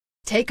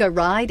Take a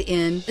ride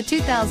in the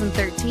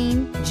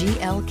 2013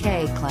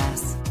 GLK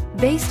class.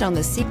 Based on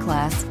the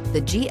C-Class,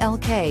 the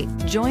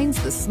GLK joins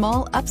the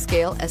small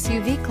upscale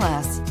SUV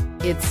class.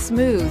 Its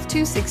smooth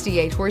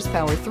 268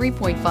 horsepower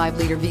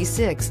 3.5-liter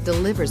V6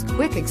 delivers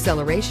quick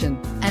acceleration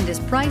and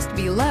is priced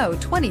below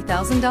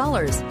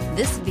 $20,000.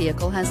 This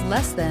vehicle has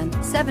less than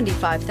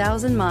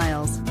 75,000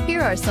 miles.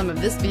 Here are some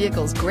of this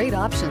vehicle's great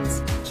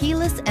options: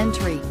 keyless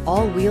entry,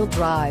 all-wheel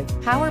drive,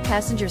 power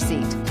passenger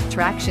seat,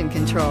 traction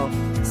control,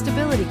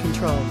 stability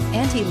control,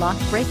 anti-lock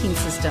braking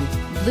system,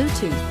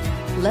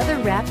 Bluetooth,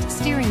 leather-wrapped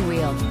steering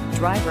wheel,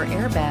 driver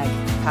airbag,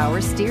 power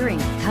steering.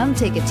 Come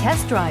take a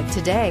test drive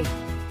today.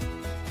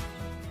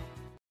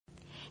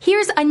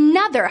 Here's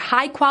another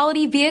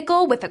high-quality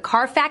vehicle with a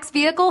Carfax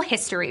Vehicle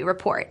History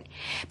Report.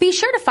 Be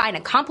sure to find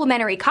a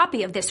complimentary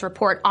copy of this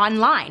report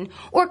online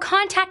or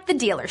contact the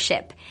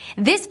dealership.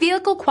 This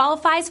vehicle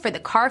qualifies for the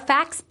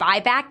Carfax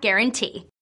Buyback Guarantee.